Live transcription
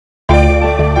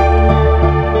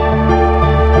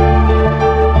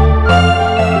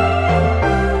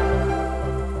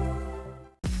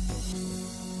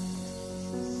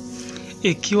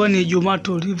Ikiwa ni Ijumaa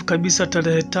tulivu kabisa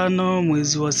tarehe 5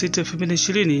 mwezi wa 6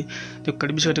 2020,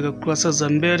 nikukaribisha katika kurasa za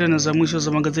mbele na za mwisho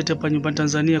za magazeti hapa nyumbani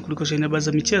Tanzania kuliko sheheni habari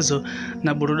za michezo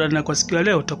na burudani. Na kwa siku ya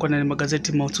leo tutakuwa na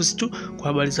magazeti mahususi tu kwa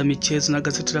habari za michezo, na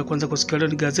gazeti la kwanza kwa siku ya leo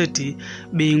ni gazeti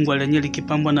Bingwa lenye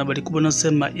likipambwa na habari kubwa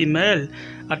inayosema email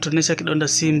atonesha kidonda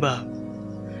Simba,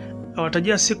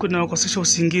 awatajia siku inayokosesha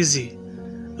usingizi,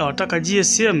 awataka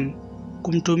GSM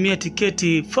kumtumia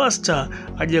tiketi faster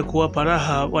aje kuwapa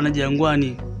raha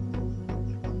wanajangwani.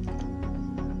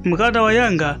 Mkada wa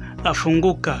Yanga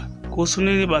afunguka. Kuhusu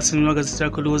nini? Basi nunua gazeti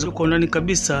lako liweze kwa undani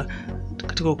kabisa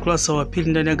katika ukurasa wa pili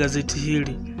ndani ya gazeti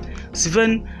hili.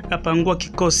 Sven apangua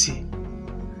kikosi,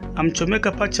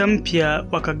 amchomeka pacha mpya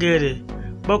wa Kagere,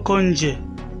 Boko nje,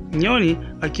 Nyoni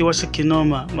akiwasha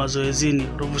kinoma mazoezini,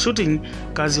 Ruvu shooting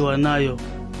kazi wanayo.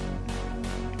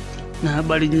 Na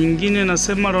habari nyingine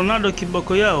nasema Ronaldo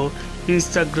kiboko yao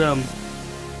Instagram,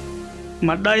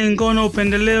 madai ngono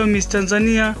upendeleo Miss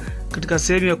Tanzania katika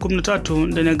sehemu ya 13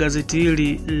 ndani ya gazeti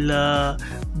hili la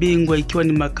Bingwa, ikiwa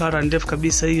ni makala ndefu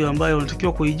kabisa hiyo ambayo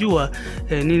unatakiwa kuijua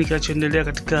nini kinachoendelea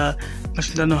katika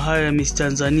mashindano haya ya Miss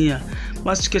Tanzania.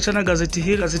 Basi tukiachana gazeti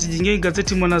hili, gazeti jingine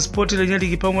gazeti Mwanaspoti lenye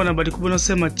likipambwa na habari kubwa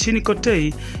inasema chini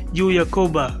Kotei juu ya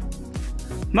Koba,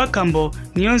 Makambo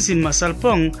Nionzi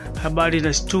Masalpong habari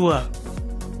inashtua.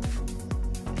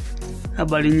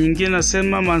 Habari nyingine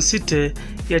nasema Man City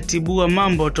yatibua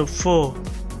mambo top 4,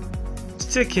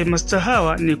 Steke Master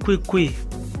hawa ni kwikwi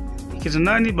kita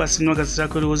nani? Basi nunua gazeti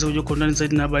lako ili uweze kujua kwa undani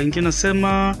zaidi. Na habari nyingine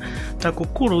nasema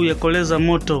TAKUKURU yakoleza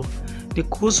moto, ni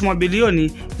kuhusu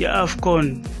mabilioni ya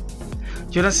AFCON.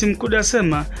 Jonas Mkude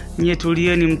asema nyie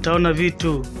tulieni mtaona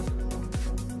vitu,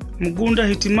 Mgunda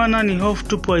hitimana ni hofu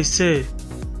tupo aise.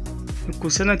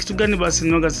 Kuhusiana kitu gani? Basi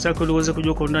nunua gazeti lako ili uweze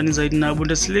kujua kwa undani zaidi. Na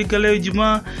Bundesliga leo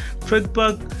Ijumaa,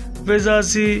 Freiburg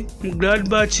versus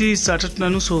Gladbach saa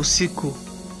 3:30 usiku.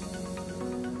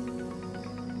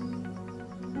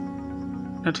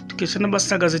 Na tukishana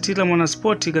basi na gazeti la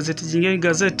Mwanaspoti, gazeti jingine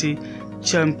gazeti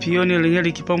Championi lenye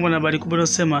likipambwa na habari kubwa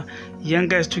inayosema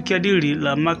Yanga yashtukia dili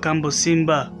la Makambo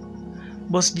Simba,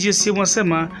 Boss GSM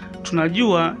wasema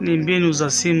tunajua ni mbinu za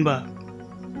Simba,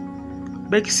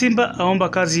 Beki Simba aomba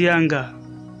kazi Yanga.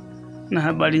 Na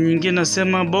habari nyingine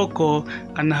nasema Boko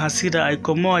ana hasira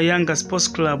aikomoa Yanga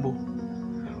Sports Club,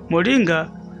 Moringa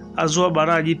azua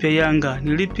baraji pia Yanga.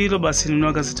 Ni lipi hilo? Basi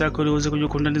nunua gazeti lako ili uweze kujua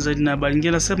kwa undani zaidi. Na habari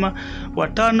nyingine nasema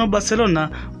watano Barcelona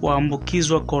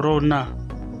waambukizwa corona.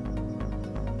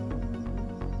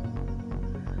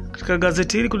 Katika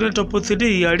gazeti hili kuna top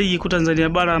 3 ya ligi kuu Tanzania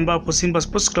bara, ambapo Simba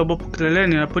Sports Club hapo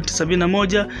kileleni na pointi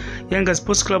 71, Yanga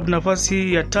Sports Club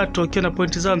nafasi ya 3 akiwa na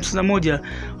pointi za 51,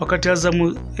 wakati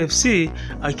Azam FC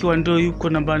akiwa ndio yuko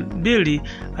namba 2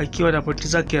 akiwa na pointi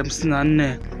zake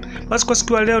 54. Basi kwa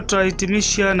siku ya leo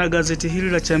tutahitimisha na gazeti hili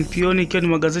la Championi, ikiwa ni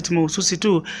magazeti mahususi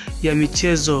tu ya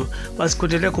michezo. Basi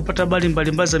kuendelea kupata habari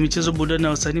mbalimbali za michezo, burudani na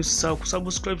wasanii, usisahau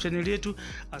kusubscribe channel yetu.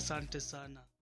 Asante sana.